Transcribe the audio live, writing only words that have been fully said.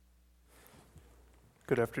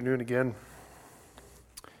Good afternoon again.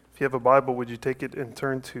 If you have a Bible, would you take it and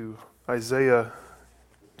turn to Isaiah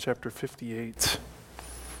chapter 58.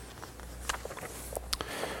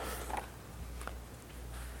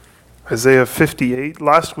 Isaiah 58.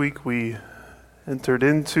 Last week we entered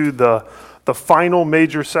into the final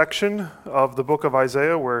major section of the book of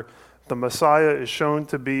Isaiah where the Messiah is shown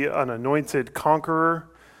to be an anointed conqueror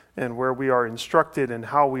and where we are instructed in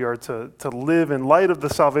how we are to live in light of the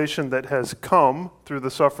salvation that has come through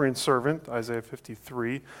the suffering servant, Isaiah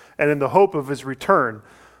 53, and in the hope of his return,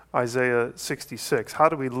 Isaiah 66. How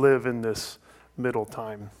do we live in this middle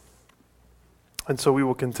time? And so we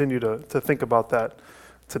will continue to think about that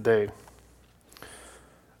today.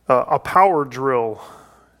 A power drill,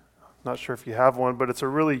 not sure if you have one, but it's a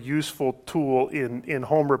really useful tool in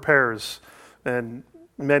home repairs and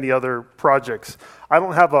many other projects. I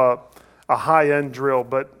don't have a high-end drill,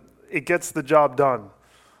 but it gets the job done.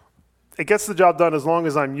 It gets the job done as long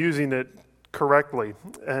as I'm using it correctly.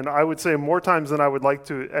 And I would say more times than I would like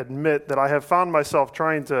to admit that I have found myself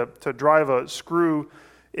trying to drive a screw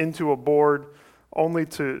into a board only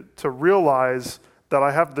to realize that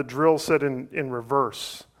I have the drill set in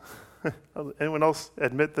reverse. Anyone else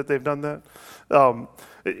admit that they've done that?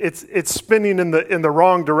 It's spinning in the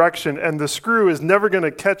wrong direction, and the screw is never going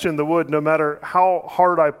to catch in the wood, no matter how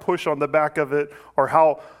hard I push on the back of it or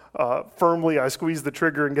how firmly I squeeze the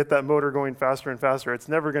trigger and get that motor going faster and faster. It's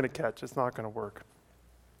never going to catch. It's not going to work.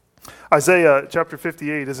 Isaiah chapter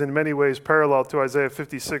 58 is in many ways parallel to Isaiah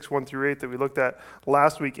 56, 1 through 8 that we looked at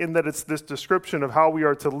last week, in that it's this description of how we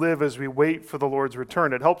are to live as we wait for the Lord's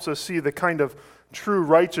return. It helps us see the kind of true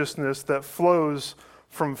righteousness that flows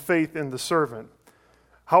from faith in the servant.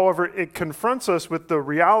 However, it confronts us with the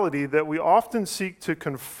reality that we often seek to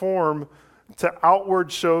conform to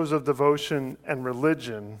outward shows of devotion and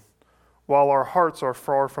religion while our hearts are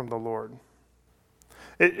far from the Lord.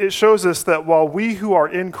 It shows us that while we who are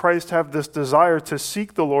in Christ have this desire to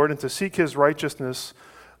seek the Lord and to seek His righteousness,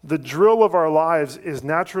 the drill of our lives is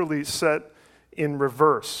naturally set in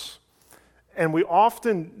reverse. And we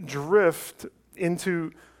often drift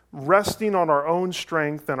into resting on our own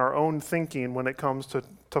strength and our own thinking when it comes to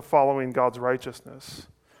following God's righteousness.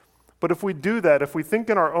 But if we do that, if we think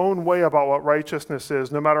in our own way about what righteousness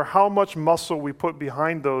is, no matter how much muscle we put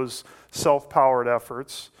behind those self-powered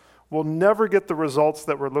efforts, we'll never get the results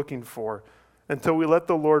that we're looking for until we let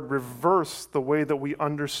the Lord reverse the way that we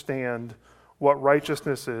understand what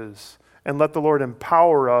righteousness is and let the Lord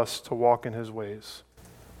empower us to walk in His ways.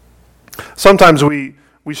 Sometimes we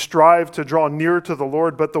strive to draw near to the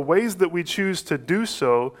Lord, but the ways that we choose to do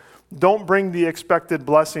so don't bring the expected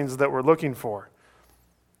blessings that we're looking for,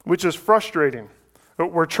 which is frustrating.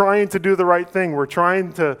 We're trying to do the right thing. We're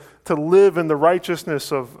trying to live in the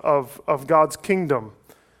righteousness of God's kingdom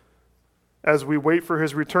as we wait for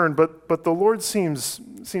His return, but the Lord seems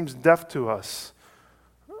deaf to us.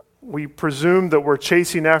 We presume that we're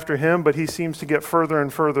chasing after Him, but He seems to get further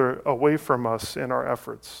and further away from us in our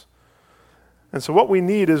efforts. And so what we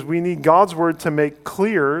need God's word to make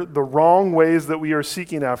clear the wrong ways that we are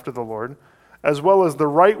seeking after the Lord, as well as the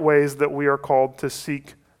right ways that we are called to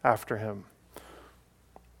seek after Him.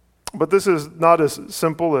 But this is not as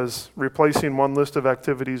simple as replacing one list of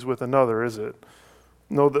activities with another, is it?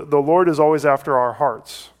 No, the Lord is always after our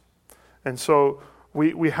hearts. And so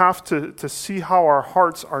we have to see how our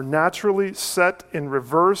hearts are naturally set in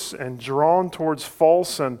reverse and drawn towards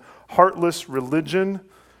false and heartless religion.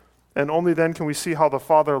 And only then can we see how the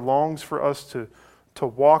Father longs for us to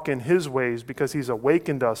walk in His ways because He's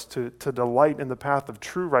awakened us to delight in the path of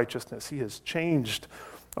true righteousness. He has changed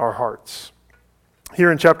our hearts. Here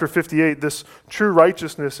in chapter 58, this true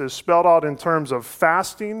righteousness is spelled out in terms of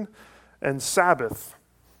fasting and Sabbath.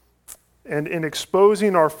 And in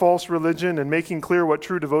exposing our false religion and making clear what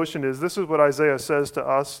true devotion is, this is what Isaiah says to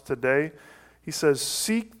us today. He says,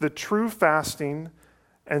 "Seek the true fasting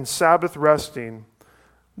and Sabbath resting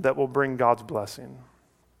that will bring God's blessing."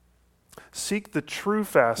 Seek the true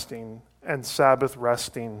fasting and Sabbath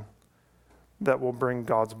resting that will bring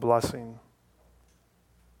God's blessing.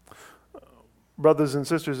 Brothers and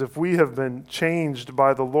sisters, if we have been changed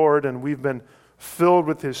by the Lord and we've been filled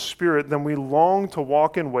with His Spirit, then we long to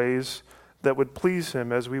walk in ways that would please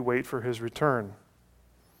Him as we wait for His return.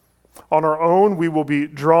 On our own, we will be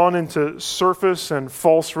drawn into surface and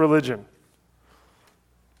false religion.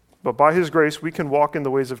 But by His grace, we can walk in the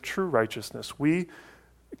ways of true righteousness. We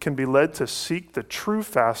can be led to seek the true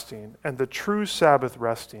fasting and the true Sabbath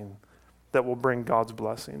resting that will bring God's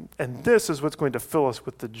blessing. And this is what's going to fill us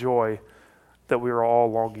with the joy that we are all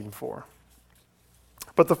longing for.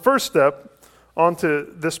 But the first step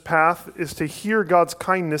onto this path is to hear God's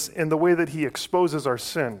kindness in the way that he exposes our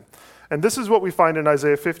sin. And this is what we find in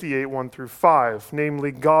Isaiah 58, 1 through 5,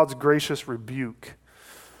 namely God's gracious rebuke.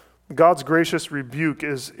 God's gracious rebuke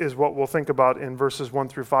is what we'll think about in verses 1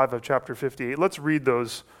 through 5 of chapter 58. Let's read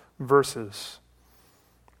those verses.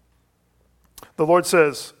 The Lord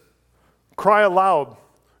says, "Cry aloud,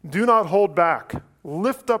 do not hold back.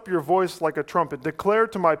 Lift up your voice like a trumpet. Declare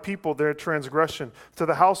to my people their transgression, to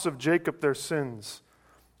the house of Jacob their sins.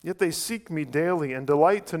 Yet they seek me daily and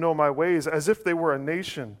delight to know my ways, as if they were a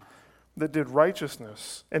nation that did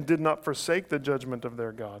righteousness and did not forsake the judgment of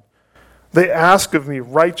their God. They ask of me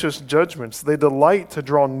righteous judgments. They delight to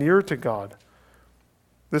draw near to God."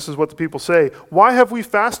 This is what the people say. "Why have we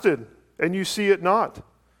fasted and you see it not?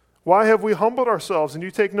 Why have we humbled ourselves and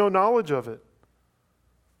you take no knowledge of it?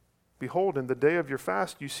 Behold, in the day of your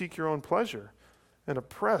fast you seek your own pleasure and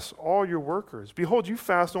oppress all your workers. Behold, you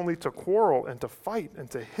fast only to quarrel and to fight and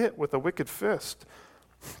to hit with a wicked fist.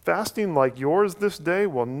 Fasting like yours this day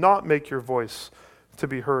will not make your voice to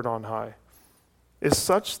be heard on high. Is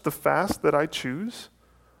such the fast that I choose?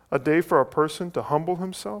 A day for a person to humble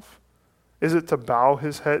himself? Is it to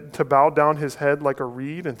bow down his head like a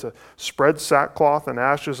reed and to spread sackcloth and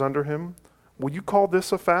ashes under him? Will you call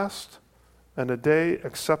this a fast and a day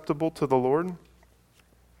acceptable to the Lord?"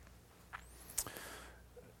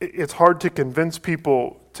 It's hard to convince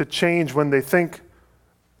people to change when they think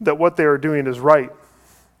that what they are doing is right.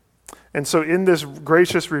 And so in this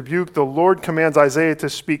gracious rebuke, the Lord commands Isaiah to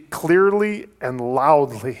speak clearly and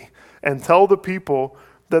loudly and tell the people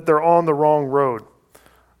that they're on the wrong road.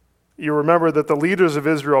 You remember that the leaders of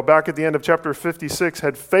Israel back at the end of chapter 56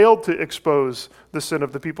 had failed to expose the sin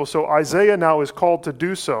of the people. So Isaiah now is called to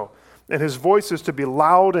do so. And his voice is to be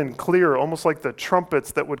loud and clear, almost like the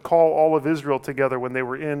trumpets that would call all of Israel together when they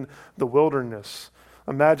were in the wilderness.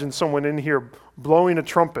 Imagine someone in here blowing a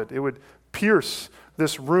trumpet. It would pierce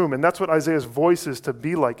this room. And that's what Isaiah's voice is to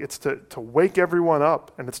be like. It's to wake everyone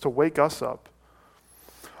up, and it's to wake us up.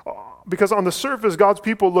 Because on the surface, God's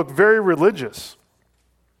people look very religious.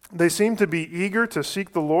 They seem to be eager to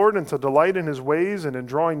seek the Lord and to delight in his ways and in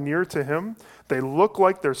drawing near to him. They look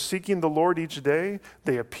like they're seeking the Lord each day.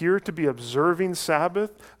 They appear to be observing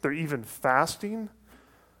Sabbath. They're even fasting.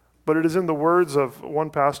 But it is in the words of one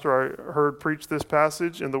pastor I heard preach this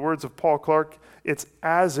passage, in the words of Paul Clark, it's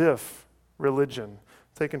as if religion,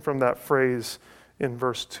 taken from that phrase in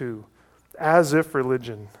verse 2. As if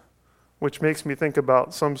religion, which makes me think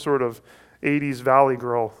about some sort of 80s Valley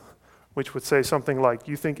Girl, which would say something like,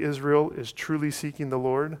 "You think Israel is truly seeking the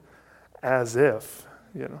Lord?" As if,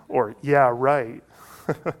 or "Yeah, right."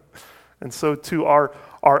 And so too, our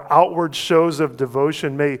outward shows of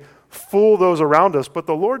devotion may fool those around us, but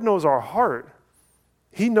the Lord knows our heart.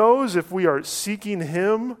 He knows if we are seeking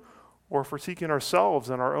him or if we're seeking ourselves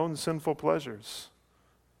and our own sinful pleasures,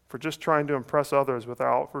 for just trying to impress others with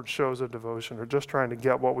outward shows of devotion or just trying to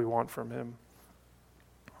get what we want from him.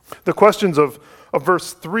 The questions of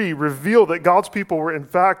verse 3 reveal that God's people were in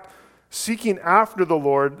fact seeking after the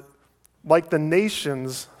Lord like the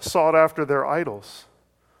nations sought after their idols.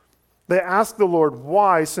 They asked the Lord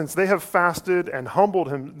why, since they have fasted and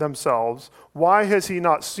humbled themselves, why has he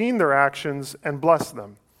not seen their actions and blessed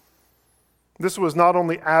them? This was not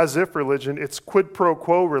only as if religion, it's quid pro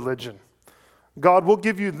quo religion. God will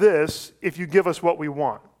give you this if you give us what we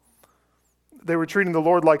want. They were treating the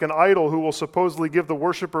Lord like an idol who will supposedly give the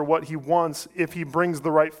worshiper what he wants if he brings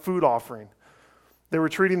the right food offering. They were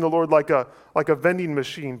treating the Lord like a vending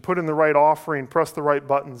machine. Put in the right offering, press the right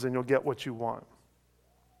buttons, and you'll get what you want.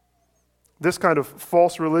 This kind of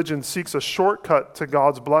false religion seeks a shortcut to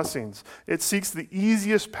God's blessings. It seeks the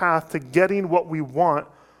easiest path to getting what we want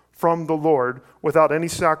from the Lord without any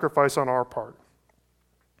sacrifice on our part.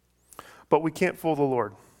 But we can't fool the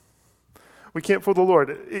Lord. We can't fool the Lord.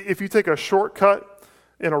 If you take a shortcut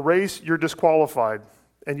in a race, you're disqualified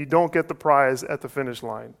and you don't get the prize at the finish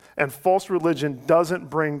line. And false religion doesn't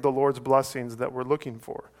bring the Lord's blessings that we're looking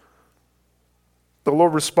for. The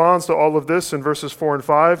Lord responds to all of this in verses 4 and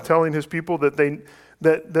 5, telling his people that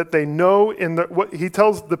they know what he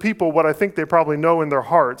tells the people what I think they probably know in their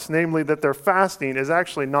hearts, namely that their fasting is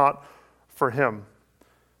actually not for him.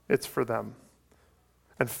 It's for them.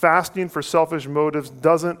 And fasting for selfish motives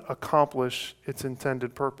doesn't accomplish its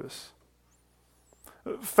intended purpose.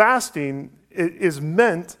 Fasting is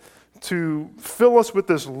meant to fill us with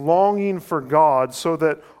this longing for God so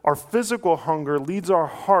that our physical hunger leads our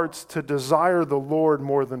hearts to desire the Lord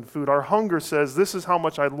more than food. Our hunger says, this is how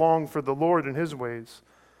much I long for the Lord and his ways.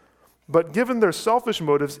 But given their selfish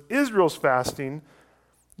motives, Israel's fasting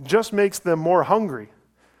just makes them more hungry.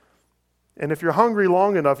 And if you're hungry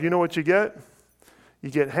long enough, you know what you get? you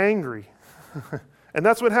get hangry. And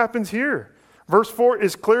that's what happens here. Verse 4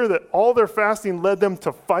 is clear that all their fasting led them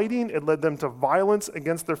to fighting. It led them to violence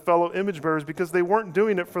against their fellow image bearers because they weren't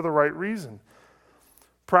doing it for the right reason.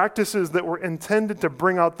 Practices that were intended to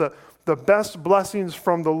bring out the best blessings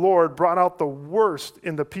from the Lord brought out the worst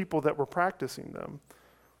in the people that were practicing them.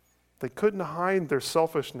 They couldn't hide their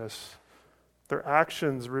selfishness. Their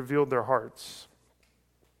actions revealed their hearts.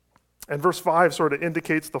 And verse 5 sort of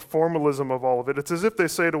indicates the formalism of all of it. It's as if they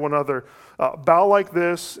say to one another, bow like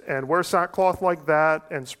this, and wear sackcloth like that,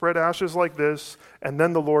 and spread ashes like this, and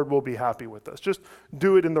then the Lord will be happy with us. Just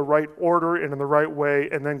do it in the right order and in the right way,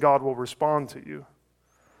 and then God will respond to you.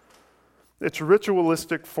 It's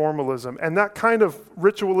ritualistic formalism, and that kind of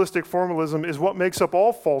ritualistic formalism is what makes up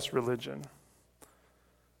all false religion.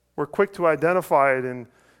 We're quick to identify it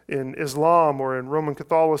in Islam or in Roman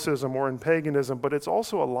Catholicism or in paganism, but it's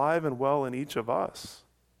also alive and well in each of us.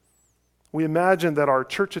 We imagine that our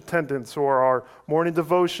church attendance or our morning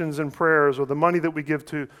devotions and prayers or the money that we give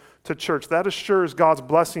to church, that assures God's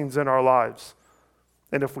blessings in our lives.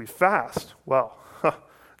 And if we fast, well,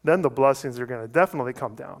 then the blessings are going to definitely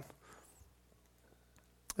come down.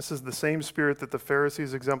 This is the same spirit that the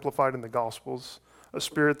Pharisees exemplified in the Gospels, a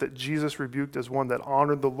spirit that Jesus rebuked as one that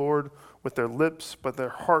honored the Lord with their lips, but their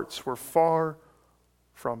hearts were far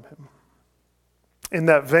from him. In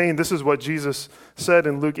that vein, this is what Jesus said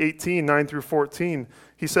in Luke 18, 9 through 14.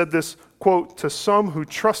 He said this, quote, to some who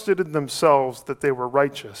trusted in themselves that they were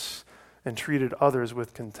righteous and treated others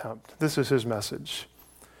with contempt. This is his message.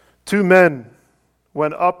 2 men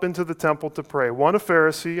went up into the temple to pray, one a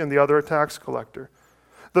Pharisee and the other a tax collector.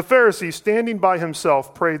 The Pharisee, standing by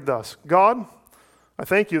himself, prayed thus, God, I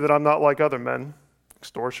thank you that I'm not like other men,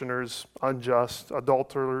 extortioners, unjust,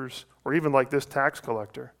 adulterers, or even like this tax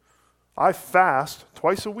collector. I fast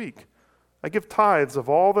twice a week. I give tithes of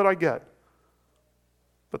all that I get.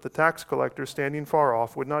 But the tax collector, standing far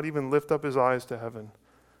off, would not even lift up his eyes to heaven,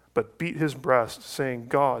 but beat his breast, saying,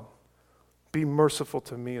 God, be merciful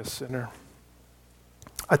to me, a sinner.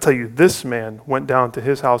 I tell you, this man went down to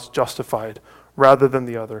his house justified rather than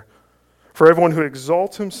the other. For everyone who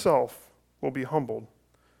exalts himself will be humbled,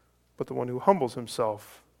 but the one who humbles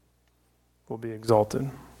himself will be exalted.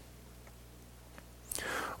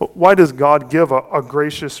 Why does God give a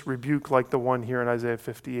gracious rebuke like the one here in Isaiah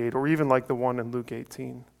 58, or even like the one in Luke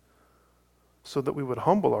 18? So that we would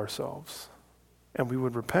humble ourselves and we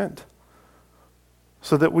would repent.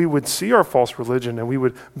 So that we would see our false religion and we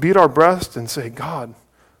would beat our breast and say, God,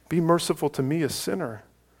 be merciful to me, a sinner.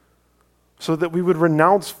 So that we would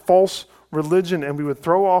renounce false religion and we would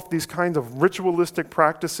throw off these kinds of ritualistic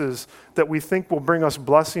practices that we think will bring us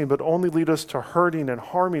blessing but only lead us to hurting and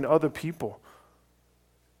harming other people.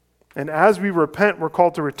 And as we repent, we're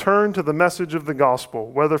called to return to the message of the gospel,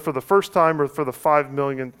 whether for the first time or for the 5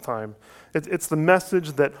 millionth time. It's the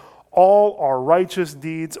message that all our righteous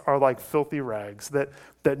deeds are like filthy rags,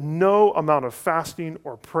 that no amount of fasting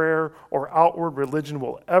or prayer or outward religion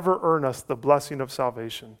will ever earn us the blessing of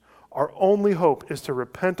salvation. Our only hope is to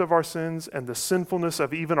repent of our sins and the sinfulness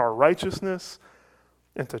of even our righteousness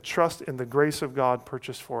and to trust in the grace of God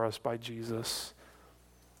purchased for us by Jesus.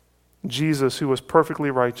 Jesus, who was perfectly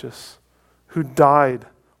righteous, who died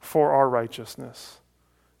for our righteousness.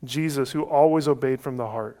 Jesus, who always obeyed from the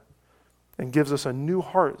heart and gives us a new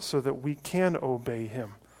heart so that we can obey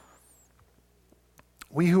him.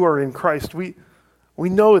 We who are in Christ, we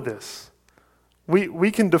know this. We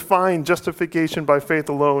can define justification by faith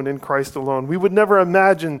alone in Christ alone. We would never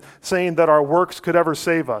imagine saying that our works could ever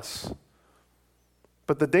save us.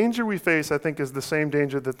 But the danger we face, I think, is the same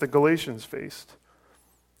danger that the Galatians faced.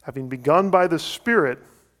 Having begun by the Spirit,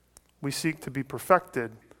 we seek to be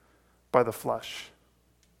perfected by the flesh.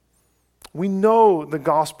 We know the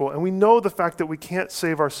gospel and we know the fact that we can't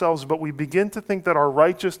save ourselves, but we begin to think that our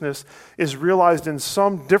righteousness is realized in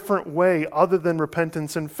some different way other than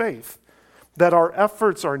repentance and faith, that our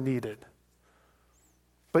efforts are needed.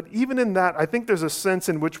 But even in that, I think there's a sense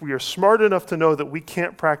in which we are smart enough to know that we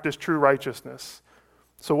can't practice true righteousness.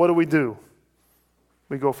 So what do?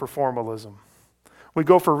 We go for formalism. We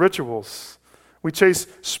go for rituals. We chase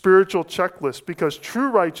spiritual checklists because true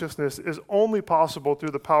righteousness is only possible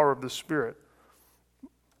through the power of the Spirit.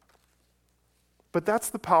 But that's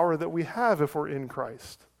the power that we have if we're in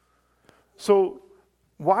Christ. So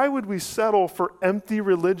why would we settle for empty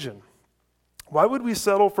religion? Why would we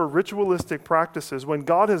settle for ritualistic practices when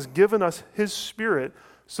God has given us his Spirit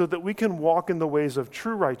so that we can walk in the ways of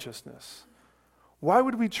true righteousness? Why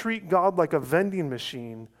would we treat God like a vending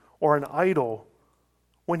machine or an idol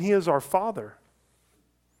when he is our Father?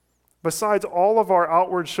 Besides all of our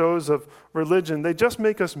outward shows of religion, they just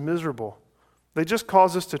make us miserable. They just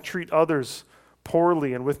cause us to treat others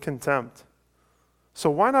poorly and with contempt. So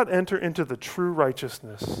why not enter into the true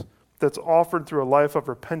righteousness that's offered through a life of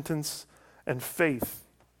repentance and faith?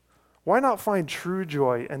 Why not find true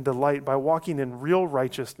joy and delight by walking in real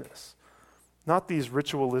righteousness, not these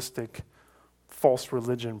ritualistic false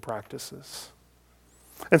religion practices?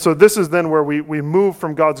 And so this is then where we move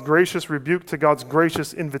from God's gracious rebuke to God's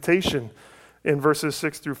gracious invitation in verses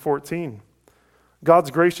 6 through 14. God's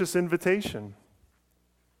gracious invitation.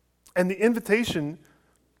 And the invitation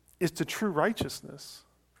is to true righteousness.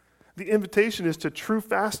 The invitation is to true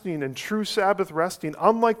fasting and true Sabbath resting,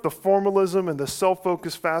 unlike the formalism and the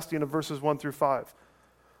self-focused fasting of verses 1 through 5.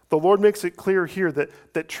 The Lord makes it clear here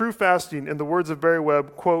that true fasting, in the words of Barry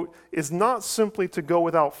Webb, quote, is not simply to go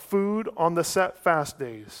without food on the set fast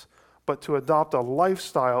days, but to adopt a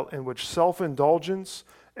lifestyle in which self-indulgence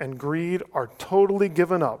and greed are totally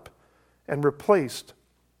given up and replaced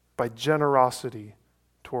by generosity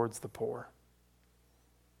towards the poor.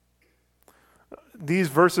 These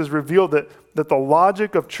verses reveal that the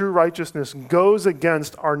logic of true righteousness goes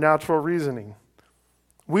against our natural reasoning.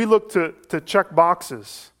 We look to check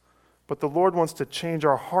boxes, but the Lord wants to change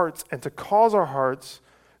our hearts and to cause our hearts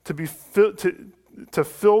to be to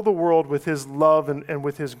fill the world with His love and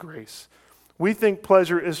with His grace. We think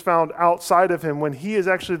pleasure is found outside of Him when He is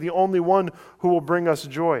actually the only one who will bring us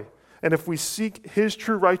joy. And if we seek His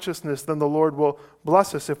true righteousness, then the Lord will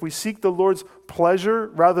bless us. If we seek the Lord's pleasure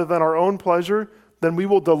rather than our own pleasure, then we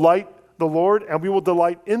will delight the Lord and we will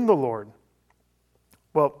delight in the Lord.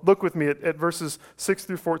 Well, look with me at verses 6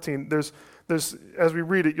 through 14. There's as we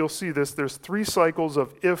read it, you'll see this. There's 3 cycles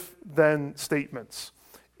of if-then statements.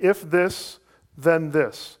 If this, then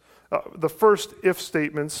this. The first if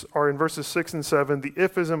statements are in verses 6 and 7. The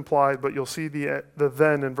if is implied, but you'll see the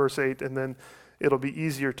then in verse 8, and then it'll be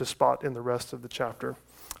easier to spot in the rest of the chapter.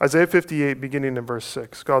 Isaiah 58, beginning in verse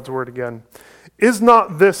 6, God's word again. Is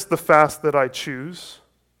not this the fast that I choose?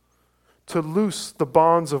 To loose the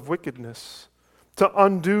bonds of wickedness, to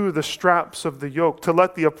undo the straps of the yoke, to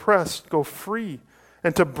let the oppressed go free,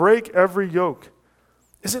 and to break every yoke.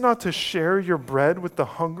 Is it not to share your bread with the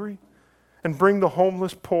hungry, and bring the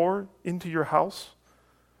homeless poor into your house?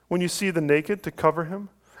 When you see the naked, to cover him,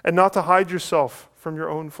 and not to hide yourself from your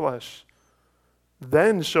own flesh.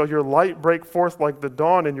 Then shall your light break forth like the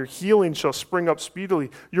dawn, and your healing shall spring up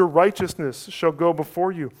speedily. Your righteousness shall go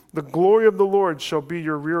before you. The glory of the Lord shall be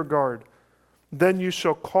your rear guard. Then you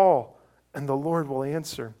shall call, and the Lord will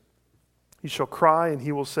answer. You shall cry, and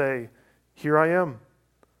He will say, Here I am.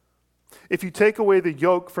 If you take away the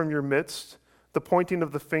yoke from your midst, the pointing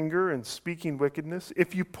of the finger and speaking wickedness,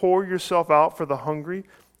 if you pour yourself out for the hungry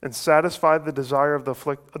and satisfy the desire of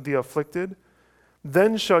the afflicted,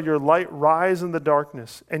 then shall your light rise in the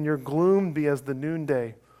darkness, and your gloom be as the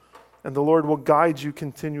noonday. And the Lord will guide you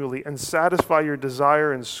continually, and satisfy your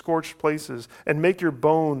desire in scorched places, and make your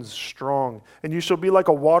bones strong. And you shall be like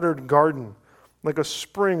a watered garden, like a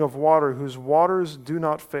spring of water whose waters do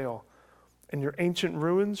not fail. And your ancient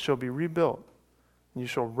ruins shall be rebuilt. And you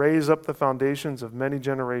shall raise up the foundations of many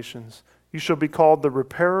generations. You shall be called the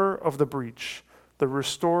repairer of the breach, the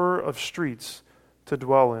restorer of streets to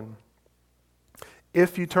dwell in.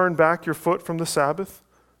 If you turn back your foot from the Sabbath,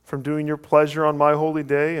 from doing your pleasure on my holy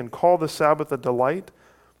day, and call the Sabbath a delight,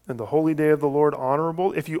 and the holy day of the Lord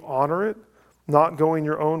honorable, if you honor it, not going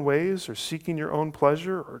your own ways, or seeking your own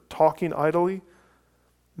pleasure, or talking idly,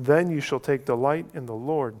 then you shall take delight in the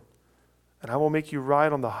Lord, and I will make you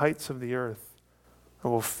ride on the heights of the earth. I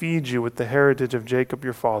will feed you with the heritage of Jacob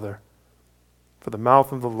your father, for the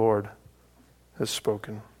mouth of the Lord has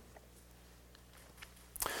spoken.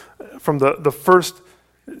 From the first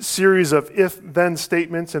series of if-then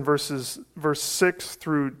statements in verse 6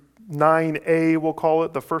 through 9a, we'll call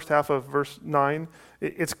it, the first half of verse 9,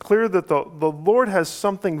 it's clear that the Lord has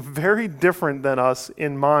something very different than us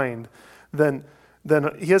in mind.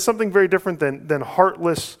 He has something very different than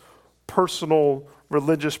heartless, personal,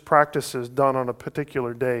 religious practices done on a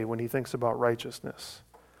particular day when He thinks about righteousness.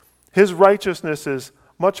 His righteousness is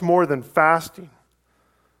much more than fasting.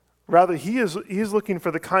 Rather, he is looking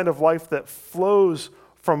for the kind of life that flows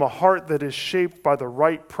from a heart that is shaped by the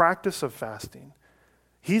right practice of fasting.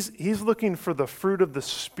 He's looking for the fruit of the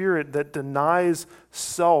Spirit that denies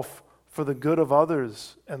self for the good of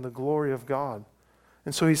others and the glory of God.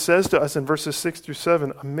 And so He says to us in verses 6 through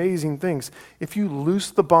 7, amazing things. If you loose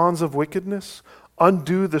the bonds of wickedness,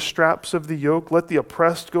 undo the straps of the yoke, let the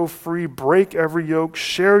oppressed go free, break every yoke,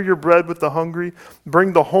 share your bread with the hungry,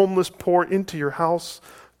 bring the homeless poor into your house,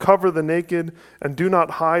 cover the naked, and do not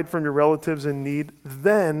hide from your relatives in need,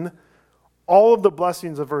 then all of the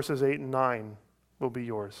blessings of verses 8 and 9 will be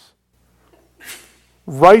yours.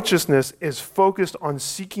 Righteousness is focused on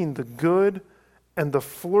seeking the good and the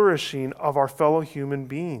flourishing of our fellow human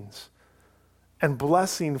beings. And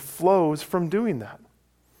blessing flows from doing that.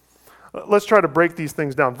 Let's try to break these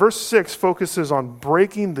things down. Verse 6 focuses on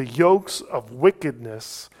breaking the yokes of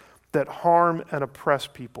wickedness that harm and oppress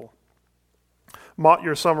people.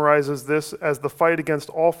 Mottyer summarizes this as the fight against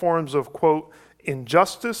all forms of, quote,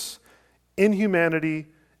 injustice, inhumanity,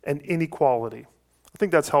 and inequality. I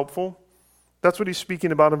think that's helpful. That's what he's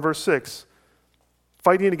speaking about in verse 6.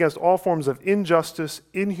 Fighting against all forms of injustice,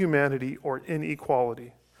 inhumanity, or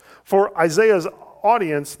inequality. For Isaiah's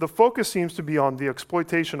audience, the focus seems to be on the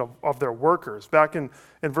exploitation of their workers. Back in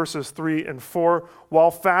verses 3 and 4,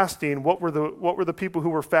 while fasting, what were the people who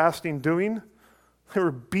were fasting doing? They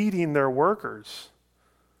were beating their workers.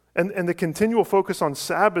 And the continual focus on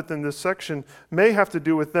Sabbath in this section may have to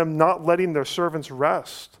do with them not letting their servants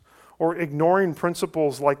rest or ignoring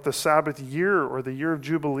principles like the Sabbath year or the year of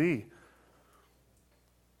Jubilee.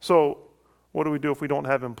 So, what do we do if we don't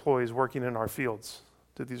have employees working in our fields?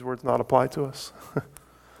 Did these words not apply to us?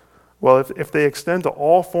 Well, if they extend to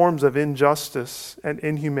all forms of injustice and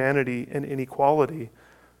inhumanity and inequality,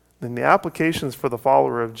 then the applications for the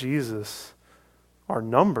follower of Jesus are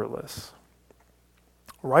numberless.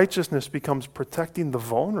 Righteousness becomes protecting the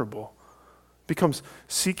vulnerable, becomes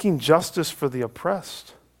seeking justice for the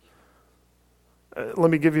oppressed.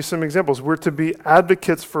 Let me give you some examples. We're to be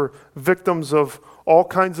advocates for victims of all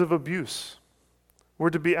kinds of abuse. We're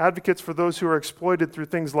to be advocates for those who are exploited through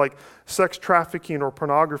things like sex trafficking or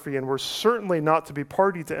pornography, and we're certainly not to be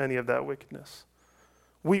party to any of that wickedness.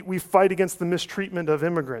 We fight against the mistreatment of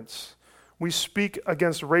immigrants. We speak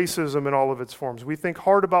against racism in all of its forms. We think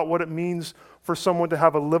hard about what it means for someone to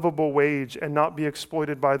have a livable wage and not be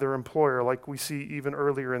exploited by their employer, like we see even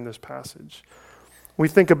earlier in this passage. We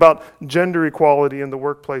think about gender equality in the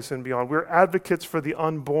workplace and beyond. We're advocates for the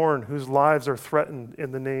unborn whose lives are threatened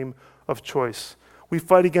in the name of choice. We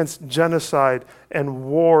fight against genocide and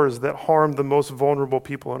wars that harm the most vulnerable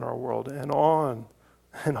people in our world, and on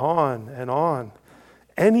and on and on.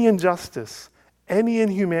 Any injustice, any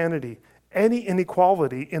inhumanity, any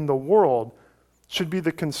inequality in the world should be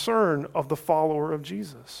the concern of the follower of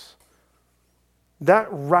Jesus. That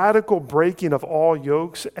radical breaking of all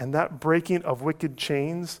yokes and that breaking of wicked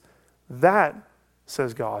chains, that,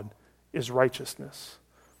 says God, is righteousness.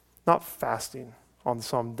 Not fasting on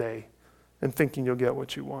some day and thinking you'll get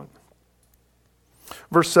what you want.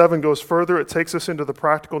 Verse 7 goes further. It takes us into the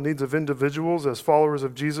practical needs of individuals as followers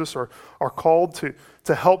of Jesus are called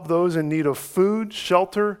to help those in need of food,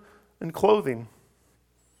 shelter, and clothing.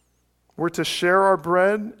 We're to share our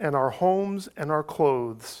bread and our homes and our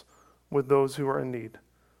clothes with those who are in need.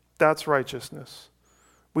 That's righteousness.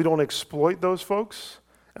 We don't exploit those folks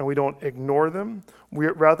and we don't ignore them.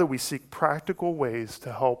 Rather, we seek practical ways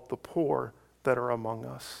to help the poor that are among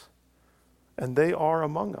us. And they are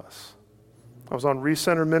among us. I was on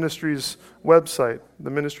Recenter Ministries' website, the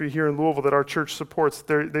ministry here in Louisville that our church supports.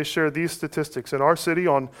 They share these statistics. In our city,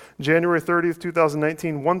 on January 30th,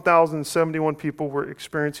 2019, 1,071 people were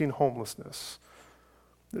experiencing homelessness.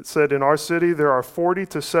 It said in our city, there are 40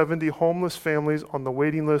 to 70 homeless families on the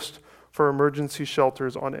waiting list for emergency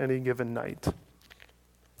shelters on any given night.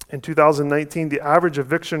 In 2019, the average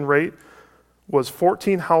eviction rate was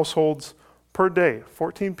 14 households per day,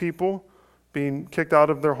 14 people being kicked out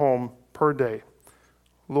of their home per day.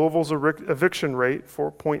 Louisville's eviction rate,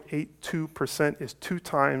 4.82%, is 2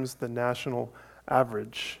 times the national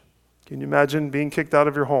average. Can you imagine being kicked out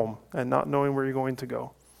of your home and not knowing where you're going to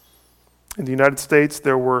go? In the United States,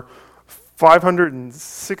 there were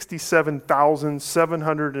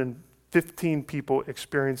 567,715 people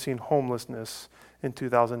experiencing homelessness in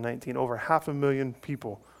 2019. Over 500,000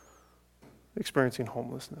 people experiencing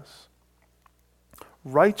homelessness.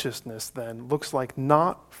 Righteousness, then, looks like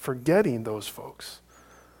not forgetting those folks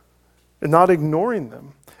and not ignoring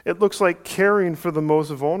them. It looks like caring for the most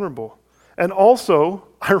vulnerable. And also,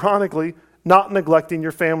 ironically, not neglecting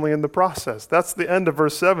your family in the process. That's the end of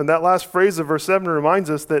verse 7. That last phrase of verse 7 reminds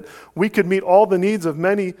us that we could meet all the needs of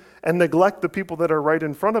many and neglect the people that are right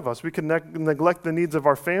in front of us. We could neglect the needs of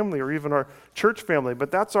our family or even our church family, but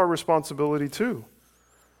that's our responsibility too.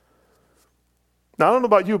 Now, I don't know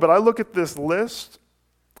about you, but I look at this list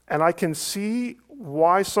and I can see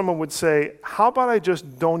why someone would say, how about I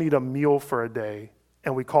just don't eat a meal for a day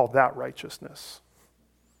and we call that righteousness?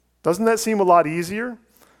 Doesn't that seem a lot easier?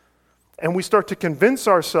 And we start to convince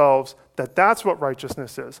ourselves that that's what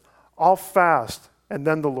righteousness is. I'll fast, and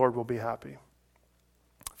then the Lord will be happy.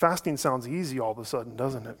 Fasting sounds easy all of a sudden,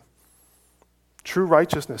 doesn't it? True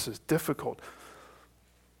righteousness is difficult.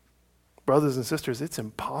 Brothers and sisters, it's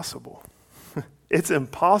impossible. It's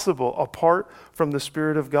impossible apart from the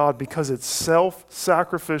Spirit of God because it's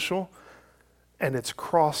self-sacrificial and it's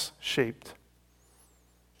cross-shaped.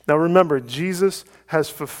 Now remember, Jesus has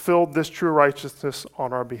fulfilled this true righteousness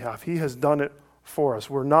on our behalf. He has done it for us.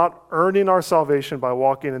 We're not earning our salvation by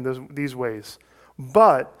walking in these ways.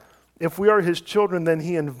 But if we are his children, then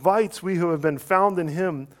he invites we who have been found in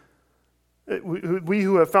him, we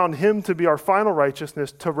who have found him to be our final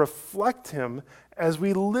righteousness, to reflect him as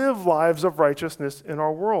we live lives of righteousness in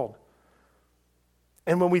our world.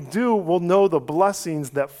 And when we do, we'll know the blessings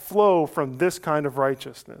that flow from this kind of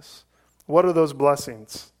righteousness. What are those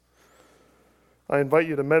blessings? I invite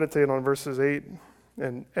you to meditate on verses 8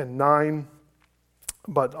 and 9,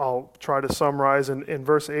 but I'll try to summarize. In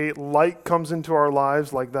verse 8, light comes into our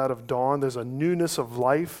lives like that of dawn. There's a newness of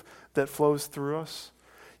life that flows through us.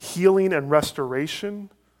 Healing and restoration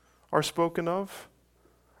are spoken of.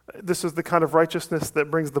 This is the kind of righteousness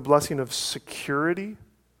that brings the blessing of security.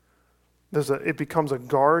 It becomes a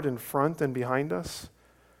guard in front and behind us.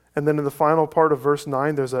 And then in the final part of verse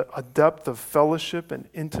 9, there's a depth of fellowship and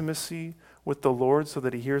intimacy with the Lord so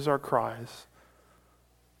that he hears our cries.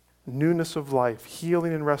 Newness of life,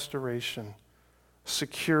 healing and restoration,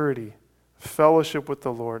 security, fellowship with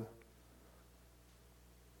the Lord.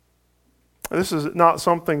 This is not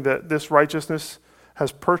something that this righteousness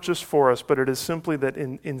has purchased for us, but it is simply that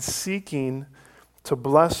in seeking to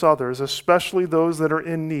bless others, especially those that are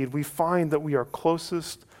in need, we find that we are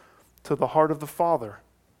closest to the heart of the Father.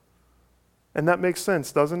 And that makes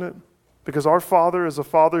sense, doesn't it? Because our Father is a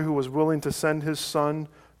Father who was willing to send his Son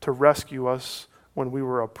to rescue us when we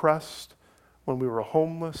were oppressed, when we were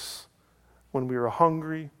homeless, when we were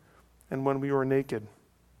hungry, and when we were naked.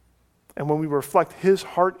 And when we reflect his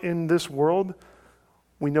heart in this world,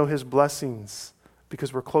 we know his blessings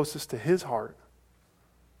because we're closest to his heart.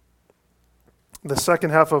 The second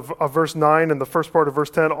half of verse 9 and the first part of verse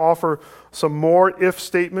 10 offer some more if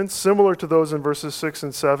statements similar to those in verses 6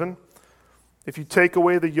 and 7. If you take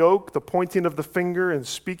away the yoke, the pointing of the finger and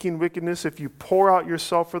speaking wickedness, if you pour out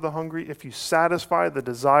yourself for the hungry, if you satisfy the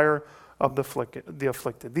desire of the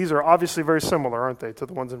afflicted. These are obviously very similar, aren't they, to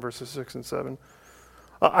the ones in verses 6 and 7.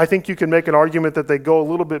 I think you can make an argument that they go a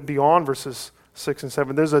little bit beyond verses 6 and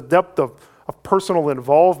 7. There's a depth of personal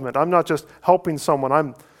involvement. I'm not just helping someone.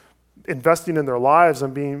 I'm investing in their lives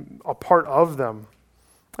and being a part of them.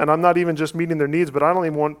 And I'm not even just meeting their needs, but I don't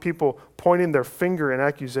even want people pointing their finger in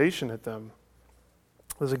accusation at them.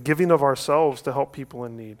 There's a giving of ourselves to help people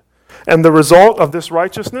in need. And the result of this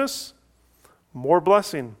righteousness, more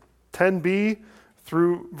blessing. 10b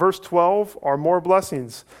through verse 12 are more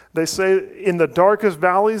blessings. They say in the darkest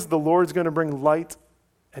valleys, the Lord's going to bring light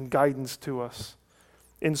and guidance to us.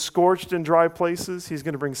 In scorched and dry places, he's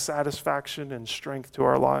going to bring satisfaction and strength to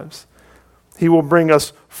our lives. He will bring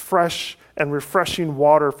us fresh and refreshing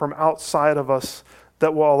water from outside of us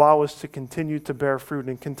that will allow us to continue to bear fruit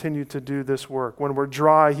and continue to do this work. When we're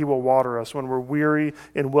dry, he will water us. When we're weary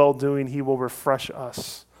in well-doing, he will refresh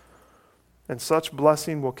us. And such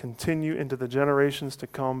blessing will continue into the generations to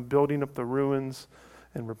come, building up the ruins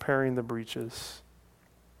and repairing the breaches.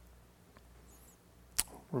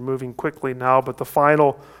 We're moving quickly now, but the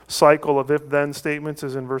final cycle of if-then statements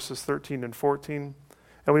is in verses 13 and 14.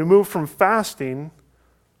 And we move from fasting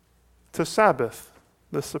to Sabbath.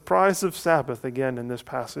 The surprise of Sabbath again in this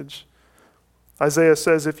passage. Isaiah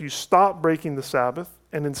says, if you stop breaking the Sabbath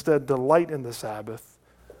and instead delight in the Sabbath,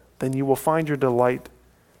 then you will find your delight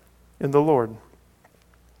in the Lord.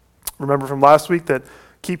 Remember from last week that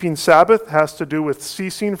keeping Sabbath has to do with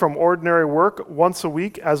ceasing from ordinary work once a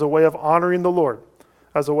week as a way of honoring the Lord,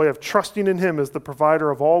 as a way of trusting in him as the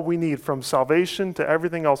provider of all we need from salvation to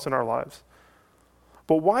everything else in our lives.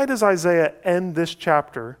 But why does Isaiah end this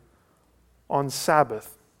chapter on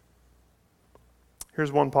Sabbath?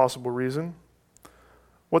 Here's one possible reason.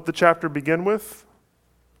 What the chapter began with?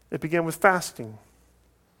 It began with fasting.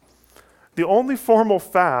 The only formal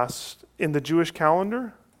fast in the Jewish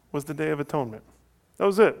calendar was the Day of Atonement. That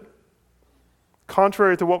was it.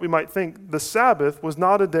 Contrary to what we might think, the Sabbath was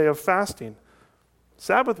not a day of fasting.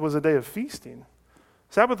 Sabbath was a day of feasting.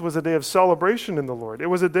 Sabbath was a day of celebration in the Lord. It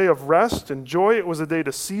was a day of rest and joy. It was a day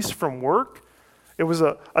to cease from work. It was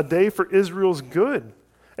a day for Israel's good.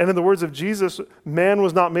 And in the words of Jesus, man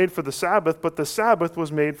was not made for the Sabbath, but the Sabbath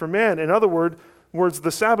was made for man. In other words,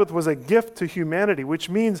 the Sabbath was a gift to humanity, which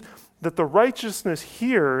means that the righteousness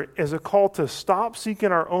here is a call to stop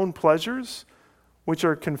seeking our own pleasures, which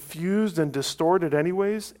are confused and distorted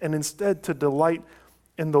anyways, and instead to delight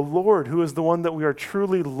in the Lord, who is the one that we are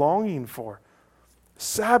truly longing for.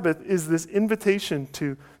 Sabbath is this invitation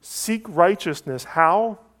to seek righteousness.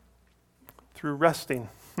 How? Through resting.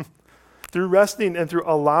 through resting and through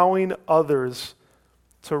allowing others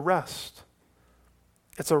to rest.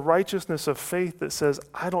 It's a righteousness of faith that says,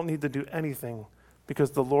 I don't need to do anything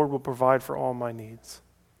because the Lord will provide for all my needs.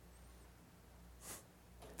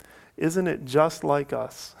 Isn't it just like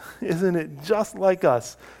us? Isn't it just like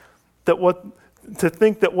us to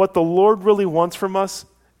think that what the Lord really wants from us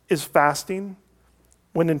is fasting,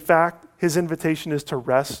 when in fact his invitation is to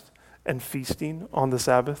rest and feasting on the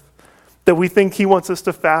Sabbath? That we think he wants us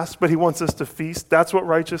to fast, but he wants us to feast. That's what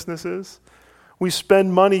righteousness is. We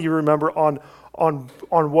spend money, you remember, on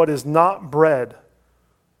what is not bread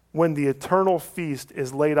when the eternal feast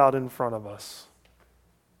is laid out in front of us.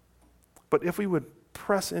 But if we would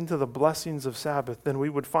press into the blessings of Sabbath, then we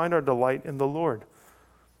would find our delight in the Lord.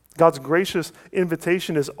 God's gracious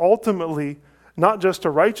invitation is ultimately not just to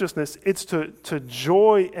righteousness, it's to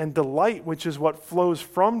joy and delight, which is what flows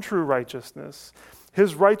from true righteousness.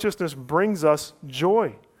 His righteousness brings us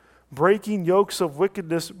joy. Breaking yokes of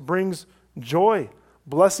wickedness brings joy.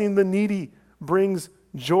 Blessing the needy brings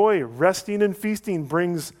joy. Resting and feasting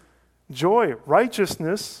brings joy.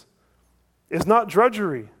 Righteousness is not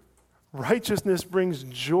drudgery. Righteousness brings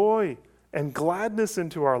joy and gladness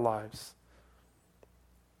into our lives.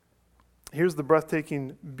 Here's the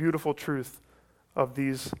breathtaking, beautiful truth of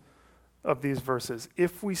these verses.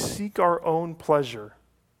 If we seek our own pleasure,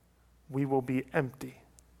 we will be empty.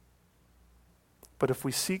 But if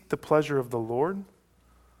we seek the pleasure of the Lord,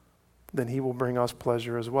 then he will bring us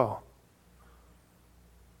pleasure as well.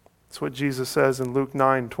 That's what Jesus says in Luke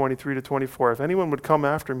 9:23-24. If anyone would come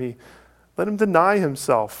after me, let him deny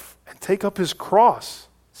himself and take up his cross.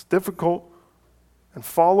 It's difficult. And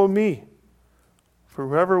follow me. For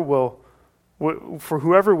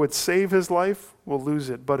whoever would save his life will lose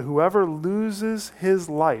it. But whoever loses his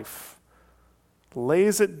life,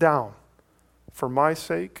 lays it down for my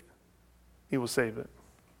sake, he will save it.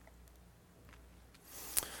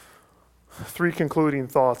 3 concluding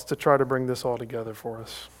thoughts to try to bring this all together for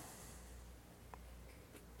us.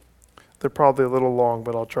 They're probably a little long,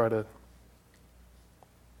 but I'll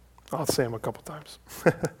say them a couple times.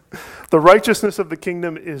 The righteousness of the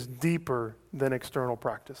kingdom is deeper than external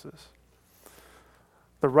practices.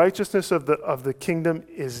 The righteousness of the kingdom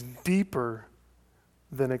is deeper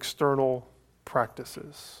than external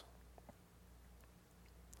practices.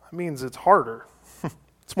 That means it's harder.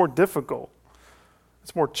 It's more difficult.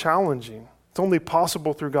 It's more challenging. It's only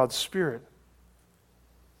possible through God's Spirit.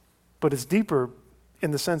 But it's deeper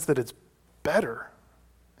in the sense that it's better.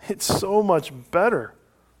 It's so much better.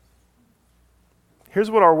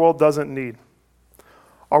 Here's what our world doesn't need.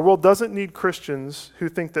 Our world doesn't need Christians who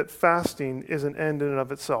think that fasting is an end in and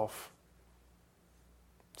of itself.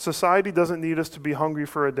 Society doesn't need us to be hungry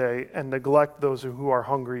for a day and neglect those who are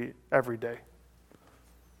hungry every day.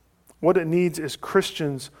 What it needs is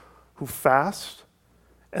Christians who fast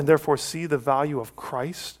and therefore see the value of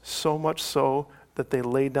Christ, so much so that they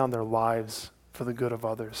lay down their lives for the good of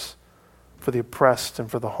others, for the oppressed and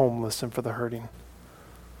for the homeless and for the hurting.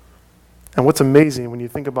 And what's amazing when you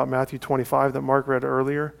think about Matthew 25 that Mark read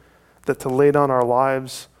earlier, that to lay down our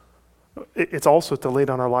lives, it's also to lay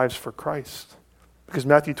down our lives for Christ. Because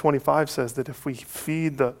Matthew 25 says that if we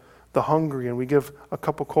feed the hungry and we give a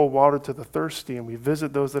cup of cold water to the thirsty and we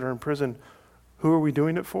visit those that are in prison, who are we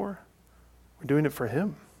doing it for? We're doing it for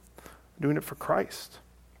him. We're doing it for Christ.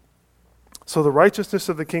 So the righteousness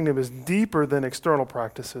of the kingdom is deeper than external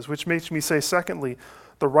practices, which makes me say, secondly,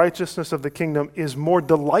 the righteousness of the kingdom is more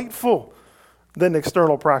delightful than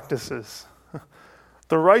external practices.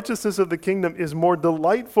 The righteousness of the kingdom is more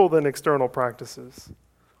delightful than external practices.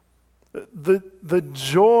 The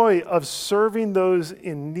joy of serving those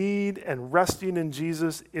in need and resting in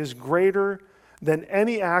Jesus is greater than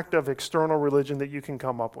any act of external religion that you can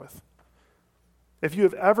come up with. If you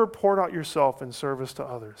have ever poured out yourself in service to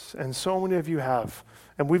others, and so many of you have,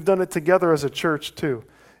 and we've done it together as a church too,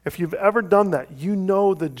 if you've ever done that, you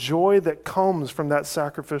know the joy that comes from that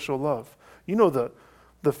sacrificial love. You know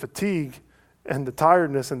the fatigue and the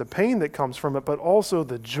tiredness and the pain that comes from it, but also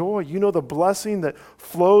the joy. You know the blessing that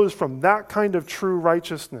flows from that kind of true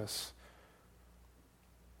righteousness.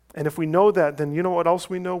 And if we know that, then you know what else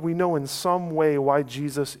we know? We know in some way why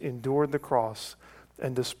Jesus endured the cross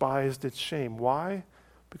and despised its shame. Why?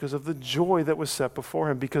 Because of the joy that was set before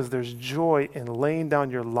him. Because there's joy in laying down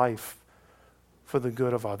your life for the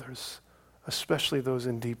good of others, especially those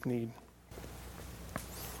in deep need.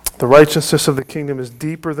 The righteousness of the kingdom is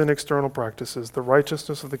deeper than external practices. The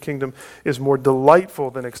righteousness of the kingdom is more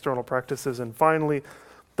delightful than external practices. And finally,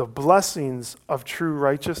 the blessings of true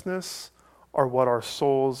righteousness are what our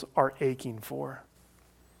souls are aching for.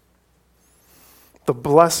 The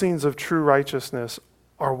blessings of true righteousness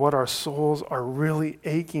are what our souls are really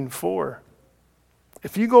aching for.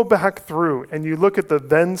 If you go back through and you look at the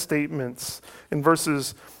then statements in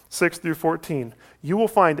verses 6 through 14, you will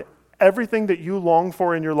find everything that you long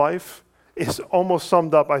for in your life is almost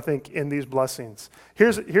summed up, I think, in these blessings.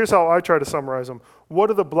 Here's how I try to summarize them. What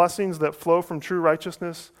are the blessings that flow from true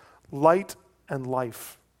righteousness? Light and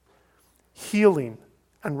life, healing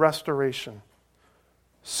and restoration,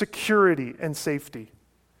 security and safety,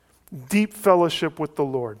 deep fellowship with the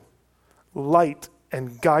Lord, light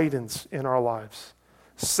and guidance in our lives,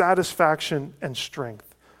 satisfaction and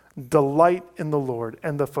strength, delight in the Lord,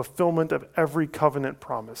 and the fulfillment of every covenant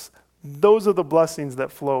promise. Those are the blessings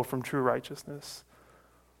that flow from true righteousness.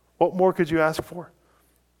 What more could you ask for?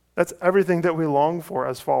 That's everything that we long for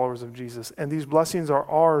as followers of Jesus. And these blessings are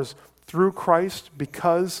ours through Christ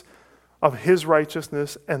because of his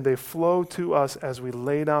righteousness, and they flow to us as we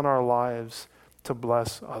lay down our lives to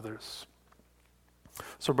bless others.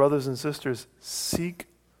 So, brothers and sisters, seek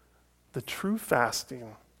the true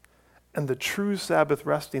fasting and the true Sabbath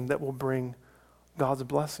resting that will bring God's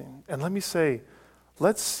blessing. And let me say,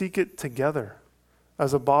 let's seek it together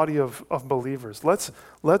as a body of believers. Let's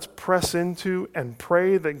press into and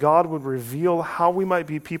pray that God would reveal how we might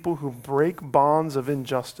be people who break bonds of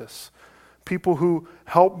injustice, people who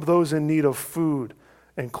help those in need of food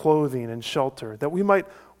and clothing and shelter, that we might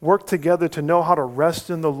work together to know how to rest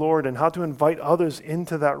in the Lord and how to invite others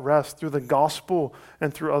into that rest through the gospel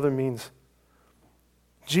and through other means.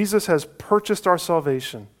 Jesus has purchased our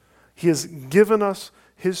salvation. He has given us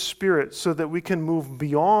his Spirit so that we can move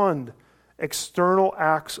beyond external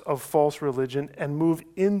acts of false religion and move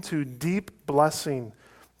into deep blessing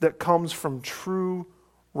that comes from true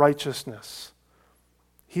righteousness.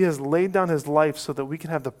 He has laid down his life so that we can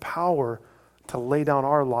have the power to lay down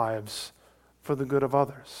our lives for the good of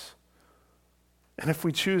others. And if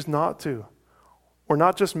we choose not to, we're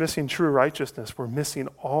not just missing true righteousness, we're missing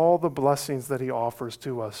all the blessings that he offers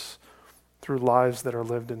to us through lives that are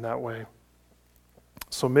lived in that way.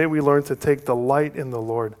 So may we learn to take delight in the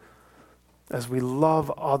Lord as we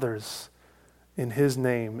love others in his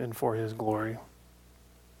name and for his glory.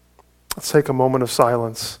 Let's take a moment of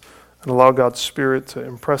silence and allow God's Spirit to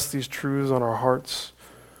impress these truths on our hearts,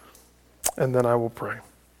 and then I will pray.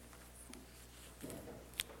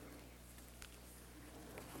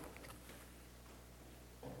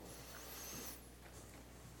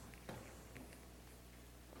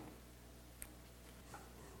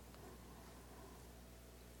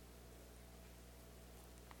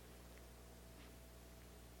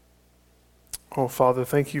 Oh, Father,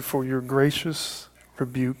 thank you for your gracious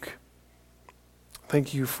rebuke.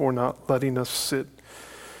 Thank you for not letting us sit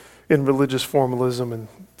in religious formalism and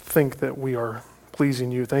think that we are pleasing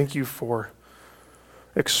you. Thank you for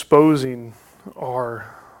exposing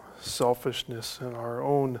our selfishness and our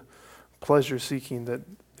own pleasure seeking that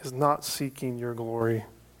is not seeking your glory.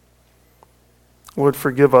 Lord,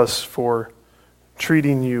 forgive us for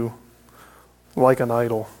treating you like an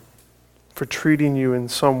idol, for treating you in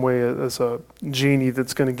some way as a genie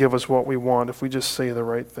that's going to give us what we want if we just say the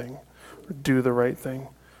right thing or do the right thing.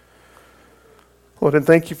 Lord, and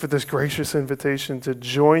thank you for this gracious invitation to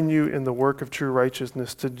join you in the work of true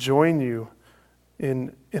righteousness, to join you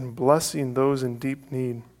in blessing those in deep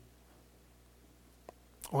need.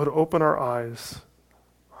 Lord, open our eyes.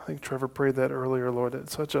 I think Trevor prayed that earlier, Lord.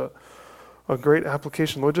 It's such a great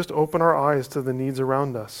application. Lord, just open our eyes to the needs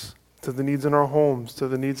around us, to the needs in our homes, to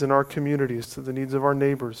the needs in our communities, to the needs of our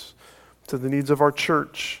neighbors, to the needs of our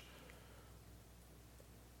church.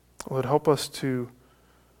 Lord, help us to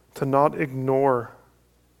not ignore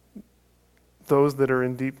those that are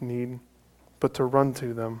in deep need, but to run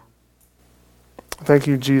to them. Thank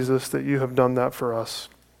you, Jesus, that you have done that for us,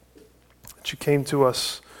 that you came to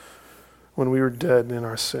us when we were dead in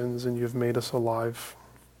our sins and you've made us alive.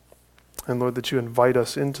 And Lord, that you invite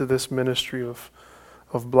us into this ministry of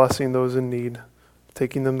blessing those in need,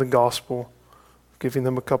 taking them the gospel, giving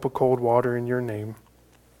them a cup of cold water in your name.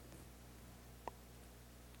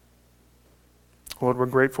 Lord, we're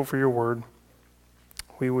grateful for your word.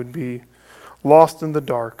 We would be lost in the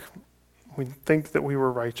dark. We think that we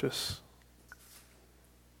were righteous.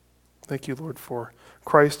 Thank you, Lord, for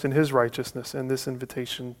Christ and his righteousness and this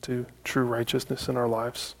invitation to true righteousness in our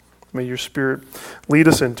lives. May your Spirit lead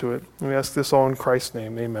us into it. We ask this all in Christ's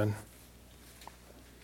name. Amen.